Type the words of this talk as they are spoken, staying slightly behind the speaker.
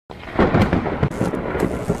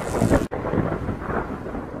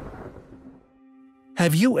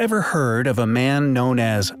Have you ever heard of a man known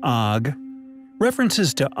as Og?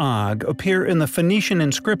 References to Og appear in the Phoenician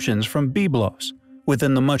inscriptions from Byblos,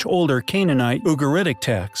 within the much older Canaanite Ugaritic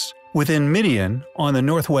texts, within Midian on the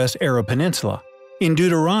northwest Arab Peninsula, in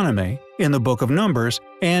Deuteronomy, in the Book of Numbers,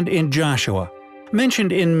 and in Joshua.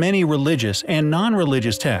 Mentioned in many religious and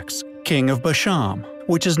non-religious texts, king of Bashan,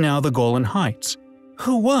 which is now the Golan Heights.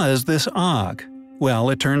 Who was this Og? Well,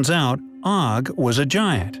 it turns out Og was a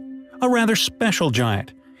giant. A rather special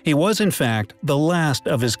giant. He was in fact the last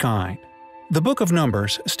of his kind. The Book of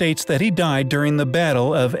Numbers states that he died during the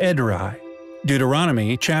Battle of Edrei.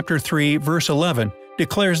 Deuteronomy chapter 3 verse 11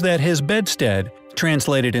 declares that his bedstead,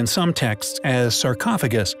 translated in some texts as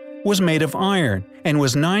sarcophagus, was made of iron and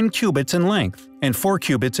was 9 cubits in length and 4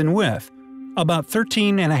 cubits in width, about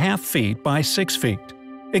 13.5 feet by 6 feet.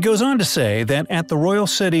 It goes on to say that at the royal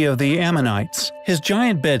city of the Ammonites, his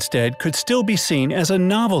giant bedstead could still be seen as a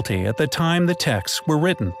novelty at the time the texts were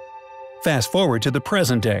written. Fast forward to the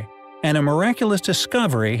present day, and a miraculous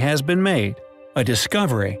discovery has been made. A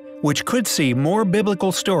discovery which could see more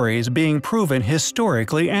biblical stories being proven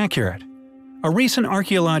historically accurate. A recent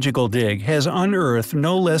archaeological dig has unearthed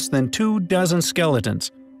no less than 24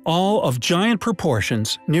 skeletons, all of giant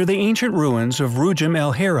proportions, near the ancient ruins of Rujim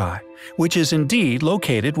el-Hiri, which is indeed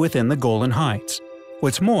located within the Golan Heights.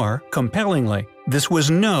 What's more, compellingly, this was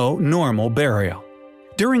no normal burial.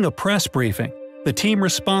 During a press briefing, the team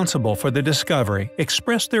responsible for the discovery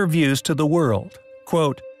expressed their views to the world.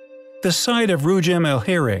 Quote, "The site of Rujim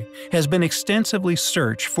el-Hiri has been extensively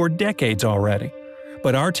searched for decades already,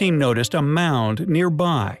 but our team noticed a mound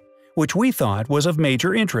nearby, which we thought was of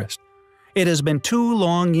major interest. It has been 2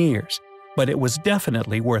 long years, but it was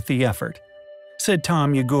definitely worth the effort," said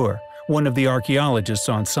Tom Yegur, one of the archaeologists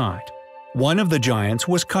on site. One of the giants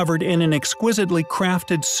was covered in an exquisitely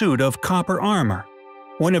crafted suit of copper armor.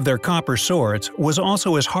 One of their copper swords was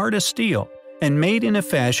also as hard as steel and made in a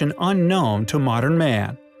fashion unknown to modern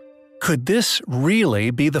man. Could this really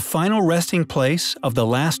be the final resting place of the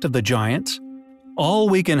last of the giants? All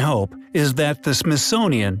we can hope is that the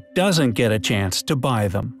Smithsonian doesn't get a chance to buy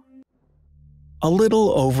them. A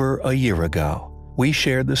little over a year ago, we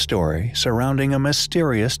shared the story surrounding a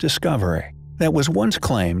mysterious discovery that was once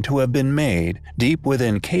claimed to have been made deep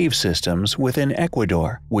within cave systems within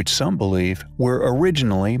Ecuador, which some believe were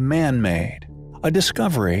originally man-made. A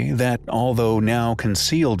discovery that, although now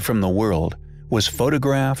concealed from the world, was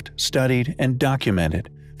photographed, studied, and documented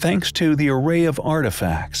thanks to the array of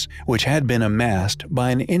artifacts which had been amassed by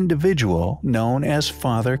an individual known as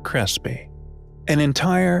Father Crespi. An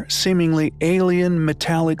entire, seemingly alien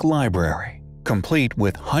metallic library, complete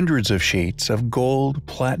with hundreds of sheets of gold,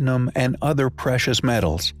 platinum, and other precious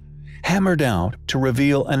metals, hammered out to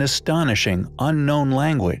reveal an astonishing unknown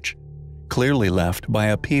language, clearly left by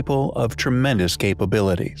a people of tremendous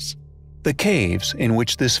capabilities. The caves in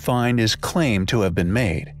which this find is claimed to have been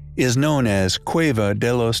made is known as Cueva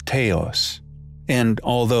de los Teos, and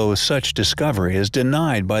although such discovery is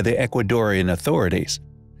denied by the Ecuadorian authorities,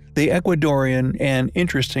 the Ecuadorian and,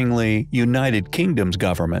 interestingly, United Kingdom's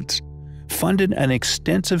governments funded an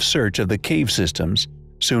extensive search of the cave systems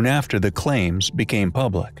soon after the claims became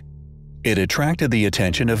public. It attracted the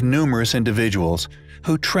attention of numerous individuals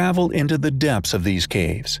who traveled into the depths of these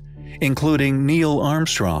caves, including Neil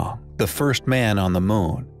Armstrong, the first man on the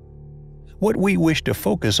moon. What we wish to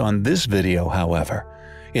focus on this video, however,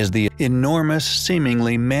 is the enormous,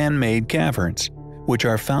 seemingly man-made caverns, which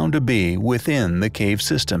are found to be within the cave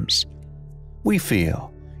systems. We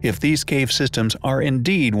feel, if these cave systems are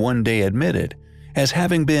indeed one day admitted as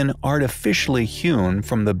having been artificially hewn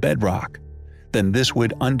from the bedrock, then this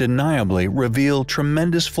would undeniably reveal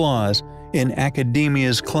tremendous flaws in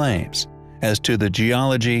academia's claims as to the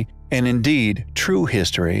geology and indeed true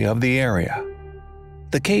history of the area.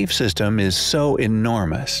 The cave system is so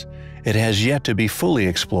enormous, it has yet to be fully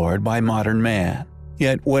explored by modern man.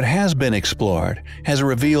 Yet what has been explored has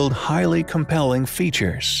revealed highly compelling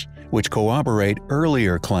features, which corroborate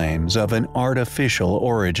earlier claims of an artificial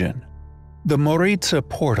origin. The Moritza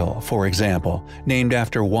portal, for example, named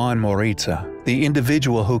after Juan Moritza, the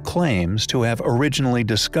individual who claims to have originally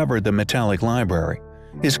discovered the metallic library,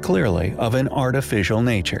 is clearly of an artificial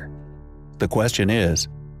nature. The question is,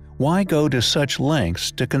 why go to such lengths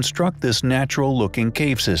to construct this natural-looking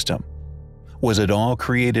cave system? Was it all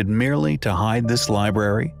created merely to hide this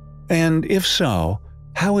library? And if so,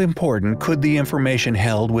 how important could the information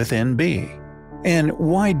held within be? And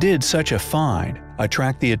why did such a find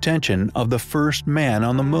attract the attention of the first man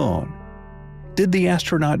on the moon? Did the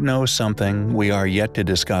astronaut know something we are yet to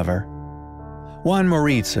discover? Juan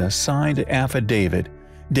Moritza signed an affidavit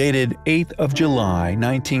dated 8th of July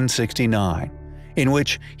 1969 in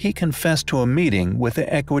which he confessed to a meeting with the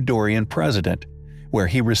Ecuadorian president, where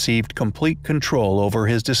he received complete control over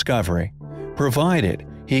his discovery, provided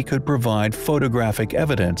he could provide photographic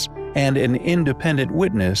evidence and an independent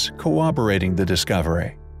witness corroborating the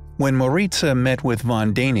discovery. When Moritza met with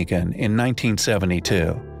von Däniken in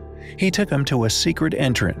 1972, he took him to a secret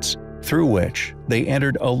entrance, through which they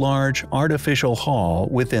entered a large artificial hall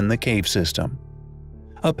within the cave system.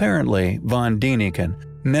 Apparently, von Däniken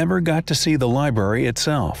never got to see the library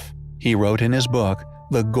itself. He wrote in his book,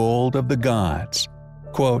 The Gold of the Gods,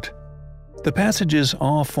 quote, "The passages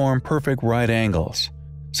all form perfect right angles.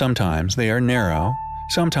 Sometimes they are narrow,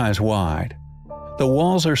 sometimes wide. The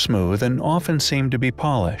walls are smooth and often seem to be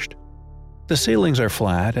polished. The ceilings are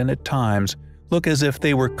flat and at times look as if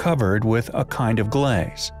they were covered with a kind of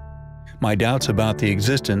glaze. My doubts about the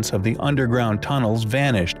existence of the underground tunnels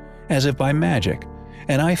vanished as if by magic,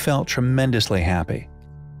 and I felt tremendously happy."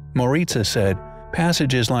 Moritza said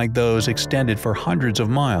passages like those extended for hundreds of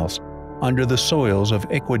miles under the soils of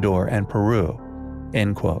Ecuador and Peru.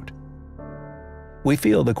 End quote. We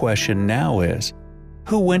feel the question now is,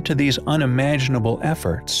 who went to these unimaginable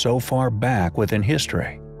efforts so far back within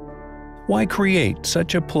history? Why create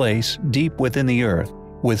such a place deep within the earth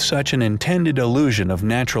with such an intended illusion of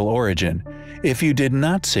natural origin if you did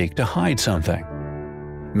not seek to hide something?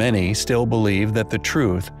 Many still believe that the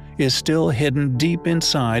truth is still hidden deep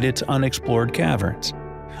inside its unexplored caverns,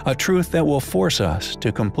 a truth that will force us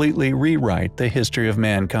to completely rewrite the history of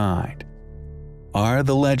mankind. Are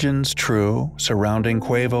the legends true surrounding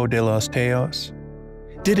Cueva de los Teos?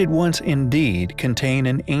 Did it once indeed contain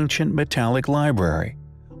an ancient metallic library,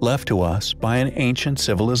 left to us by an ancient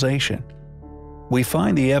civilization? We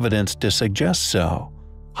find the evidence to suggest so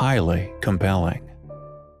highly compelling.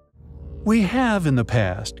 We have in the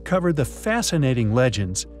past covered the fascinating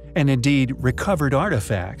legends and indeed recovered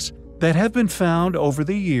artifacts that have been found over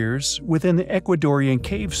the years within the Ecuadorian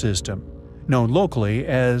cave system, known locally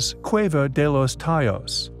as Cueva de los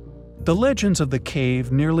Teos. The legends of the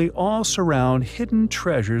cave nearly all surround hidden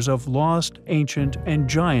treasures of lost, ancient, and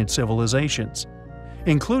giant civilizations,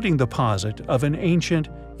 including the posit of an ancient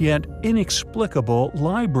yet inexplicable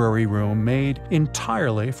library room made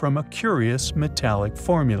entirely from a curious metallic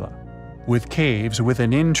formula. With caves with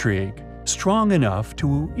an intrigue strong enough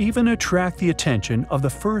to even attract the attention of the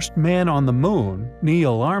first man on the moon,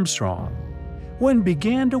 Neil Armstrong, one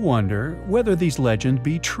began to wonder whether these legends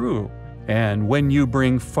be true. And when you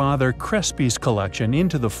bring Father Crespi's collection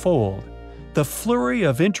into the fold, the flurry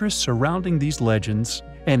of interest surrounding these legends,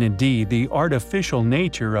 and indeed the artificial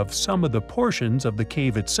nature of some of the portions of the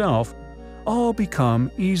cave itself, all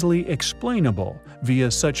become easily explainable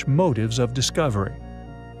via such motives of discovery.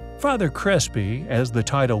 Father Crespi, as the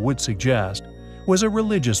title would suggest, was a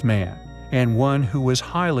religious man, and one who was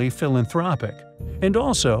highly philanthropic, and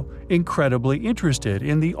also incredibly interested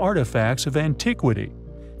in the artifacts of antiquity.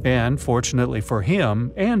 And fortunately for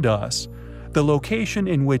him and us, the location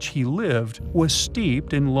in which he lived was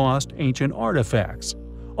steeped in lost ancient artifacts,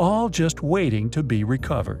 all just waiting to be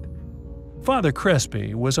recovered. Father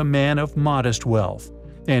Crespi was a man of modest wealth,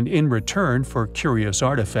 and in return for curious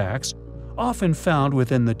artifacts, often found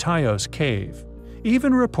within the Teos cave,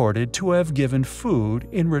 even reported to have given food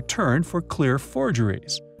in return for clear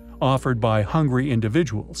forgeries, offered by hungry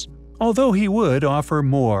individuals, although he would offer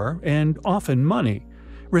more and often money,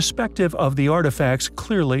 respective of the artifact's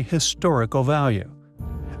clearly historical value.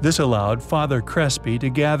 This allowed Father Crespi to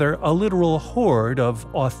gather a literal hoard of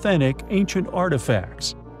authentic ancient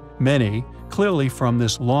artifacts, many clearly from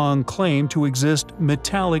this long claim to exist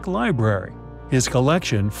metallic library, his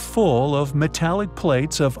collection full of metallic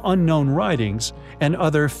plates of unknown writings and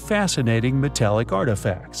other fascinating metallic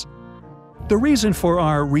artifacts. The reason for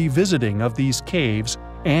our revisiting of these caves,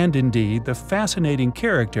 and indeed the fascinating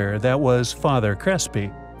character that was Father Crespi,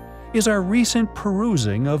 is our recent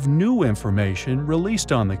perusing of new information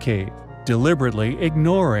released on the cave, deliberately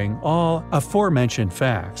ignoring all aforementioned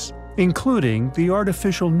facts, including the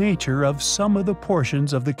artificial nature of some of the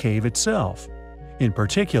portions of the cave itself, in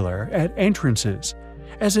particular at entrances,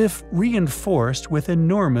 as if reinforced with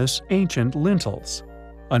enormous ancient lintels.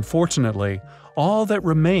 Unfortunately, all that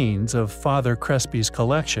remains of Father Crespi's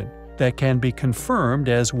collection that can be confirmed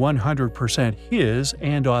as 100% his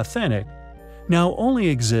and authentic now only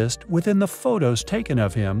exist within the photos taken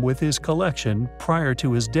of him with his collection prior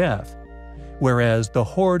to his death, whereas the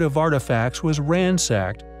hoard of artifacts was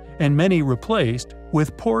ransacked and many replaced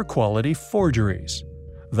with poor quality forgeries.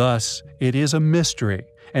 Thus, it is a mystery,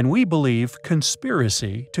 and we believe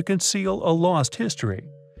conspiracy to conceal a lost history,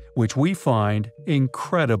 which we find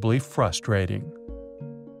incredibly frustrating.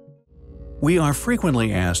 We are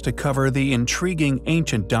frequently asked to cover the intriguing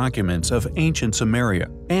ancient documents of ancient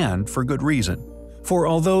Sumeria, and for good reason. For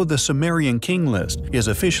although the Sumerian king list is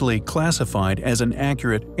officially classified as an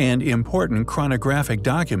accurate and important chronographic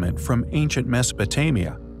document from ancient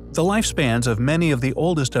Mesopotamia, the lifespans of many of the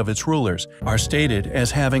oldest of its rulers are stated as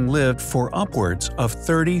having lived for upwards of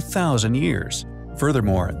 30,000 years.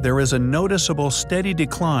 Furthermore, there is a noticeable steady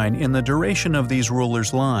decline in the duration of these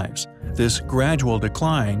rulers' lives. This gradual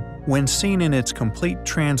decline, when seen in its complete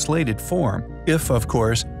translated form, if of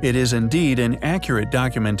course it is indeed an accurate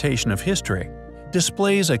documentation of history,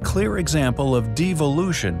 displays a clear example of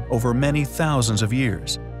devolution over many thousands of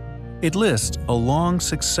years. It lists a long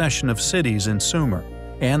succession of cities in Sumer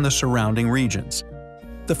and the surrounding regions.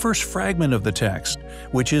 The first fragment of the text,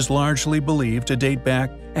 which is largely believed to date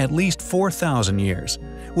back at least 4,000 years,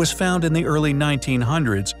 was found in the early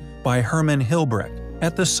 1900s by Hermann Hilbrecht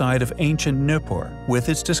at the site of ancient Nippur, with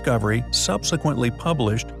its discovery subsequently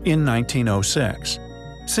published in 1906.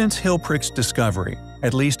 Since Hilbrecht's discovery,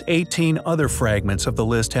 at least 18 other fragments of the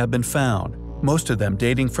list have been found, most of them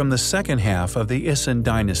dating from the second half of the Isin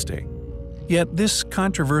dynasty. Yet this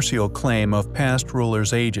controversial claim of past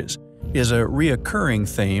rulers' ages is a reoccurring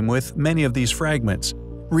theme with many of these fragments,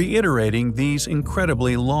 reiterating these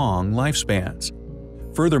incredibly long lifespans.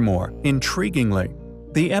 Furthermore, intriguingly,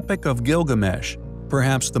 the Epic of Gilgamesh,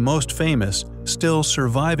 perhaps the most famous, still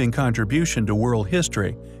surviving contribution to world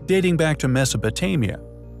history dating back to Mesopotamia,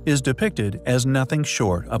 is depicted as nothing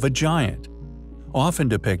short of a giant. Often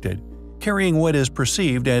depicted, carrying what is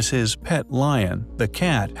perceived as his pet lion, the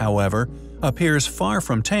cat, however, appears far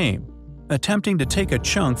from tame, attempting to take a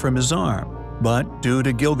chunk from his arm, but due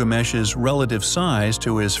to Gilgamesh's relative size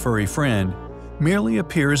to his furry friend, merely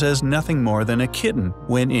appears as nothing more than a kitten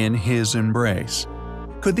when in his embrace.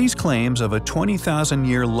 Could these claims of a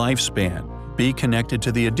 20,000-year lifespan be connected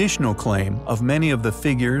to the additional claim of many of the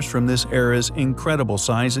figures from this era's incredible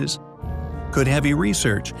sizes? Could heavy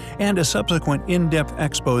research and a subsequent in-depth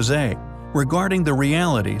exposé regarding the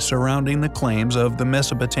reality surrounding the claims of the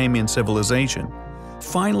Mesopotamian civilization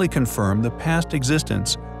finally confirm the past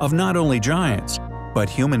existence of not only giants, but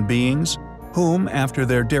human beings whom, after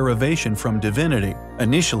their derivation from divinity,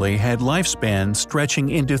 initially had lifespans stretching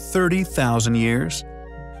into 30,000 years?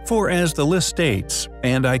 For as the list states,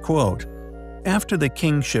 and I quote, "After the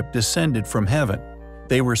kingship descended from heaven,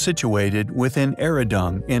 they were situated within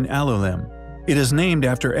Eridung in Alulim. It is named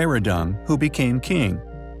after Eridung, who became king.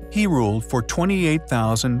 He ruled for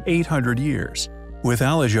 28,800 years, with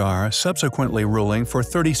Alajar subsequently ruling for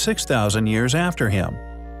 36,000 years after him.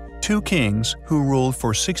 Two kings who ruled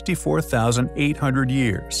for 64,800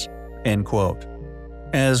 years." End quote.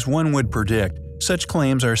 As one would predict, such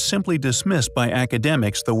claims are simply dismissed by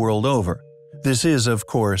academics the world over. This is, of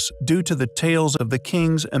course, due to the tales of the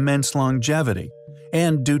king's immense longevity,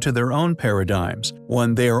 and due to their own paradigms,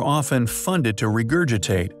 one they are often funded to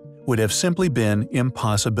regurgitate, would have simply been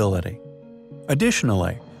impossibility.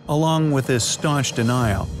 Additionally, along with this staunch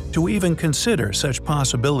denial to even consider such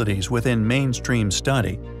possibilities within mainstream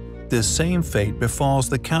study, this same fate befalls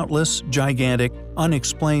the countless, gigantic,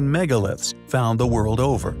 unexplained megaliths found the world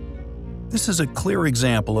over. This is a clear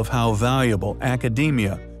example of how valuable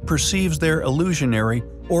academia perceives their illusionary,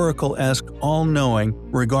 oracle-esque all-knowing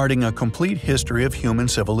regarding a complete history of human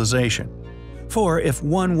civilization. For if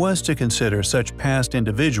one was to consider such past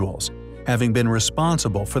individuals, having been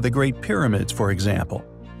responsible for the Great Pyramids for example,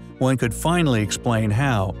 one could finally explain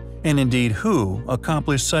how, and indeed who,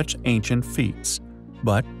 accomplished such ancient feats.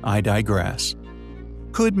 But I digress.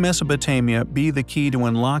 Could Mesopotamia be the key to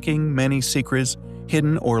unlocking many secrets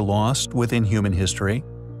hidden or lost within human history?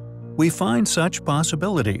 We find such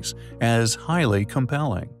possibilities as highly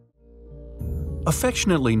compelling.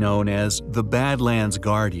 Affectionately known as the Badlands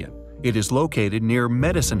Guardian, it is located near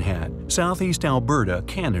Medicine Hat, southeast Alberta,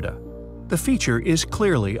 Canada. The feature is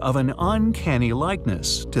clearly of an uncanny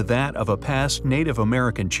likeness to that of a past Native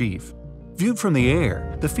American chief. Viewed from the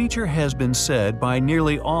air, the feature has been said by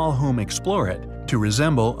nearly all whom explore it to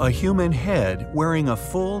resemble a human head wearing a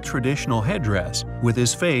full traditional headdress with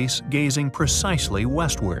his face gazing precisely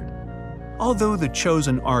westward. Although the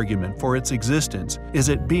chosen argument for its existence is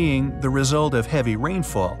it being the result of heavy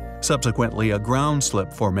rainfall, subsequently a ground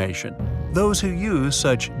slip formation, those who use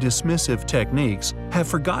such dismissive techniques have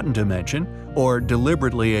forgotten to mention or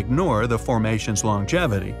deliberately ignore the formation's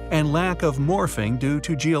longevity and lack of morphing due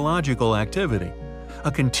to geological activity,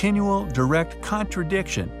 a continual direct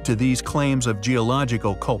contradiction to these claims of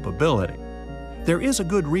geological culpability. There is a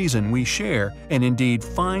good reason we share and indeed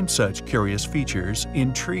find such curious features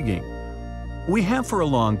intriguing. We have for a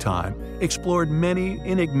long time explored many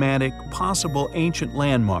enigmatic possible ancient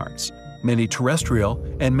landmarks, many terrestrial,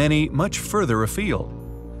 and many much further afield.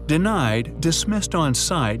 Denied, dismissed on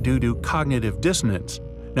sight due to cognitive dissonance,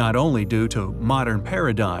 not only due to modern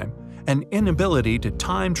paradigm, an inability to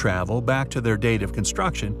time travel back to their date of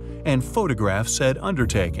construction and photograph said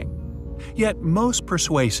undertaking. Yet most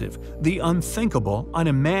persuasive, the unthinkable,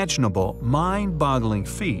 unimaginable, mind-boggling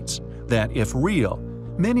feats that, if real,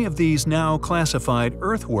 many of these now classified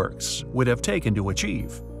earthworks would have taken to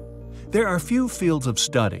achieve. There are few fields of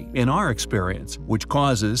study, in our experience, which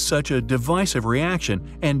causes such a divisive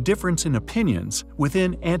reaction and difference in opinions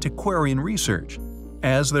within antiquarian research,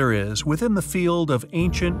 as there is within the field of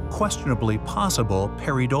ancient, questionably possible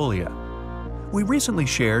pareidolia. We recently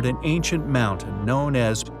shared an ancient mountain known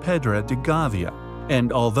as Pedra de Gavia,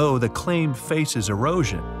 and although the claim faces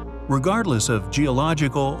erosion, regardless of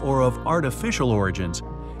geological or of artificial origins,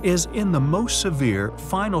 is in the most severe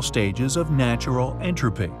final stages of natural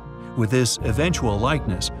entropy, with this eventual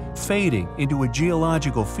likeness fading into a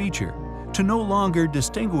geological feature to no longer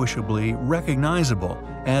distinguishably recognizable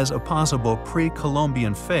as a possible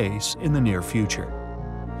pre-Columbian face in the near future.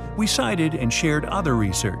 We cited and shared other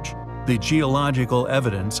research, the geological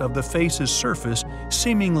evidence of the face's surface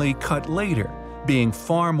seemingly cut later, being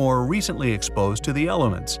far more recently exposed to the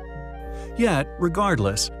elements. Yet,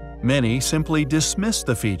 regardless, many simply dismiss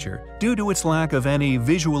the feature due to its lack of any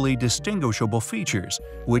visually distinguishable features,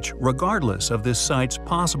 which, regardless of this site's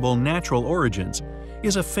possible natural origins,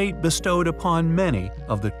 is a fate bestowed upon many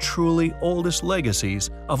of the truly oldest legacies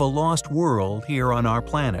of a lost world here on our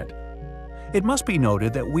planet. It must be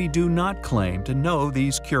noted that we do not claim to know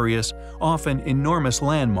these curious, often enormous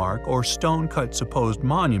landmark or stone-cut supposed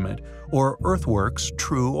monument or earthwork's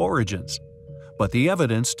true origins. But the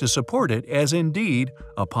evidence to support it as indeed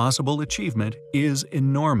a possible achievement is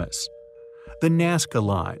enormous. The Nazca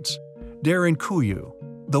Lines, Derinkuyu,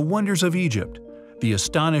 the wonders of Egypt, the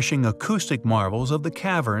astonishing acoustic marvels of the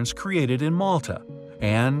caverns created in Malta,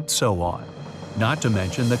 and so on. Not to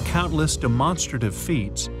mention the countless demonstrative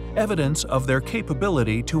feats, evidence of their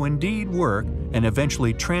capability to indeed work and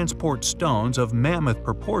eventually transport stones of mammoth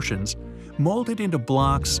proportions, molded into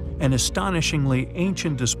blocks and astonishingly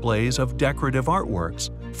ancient displays of decorative artworks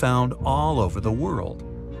found all over the world.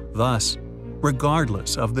 Thus,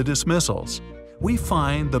 regardless of the dismissals, we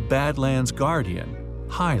find the Badlands Guardian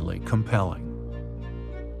highly compelling.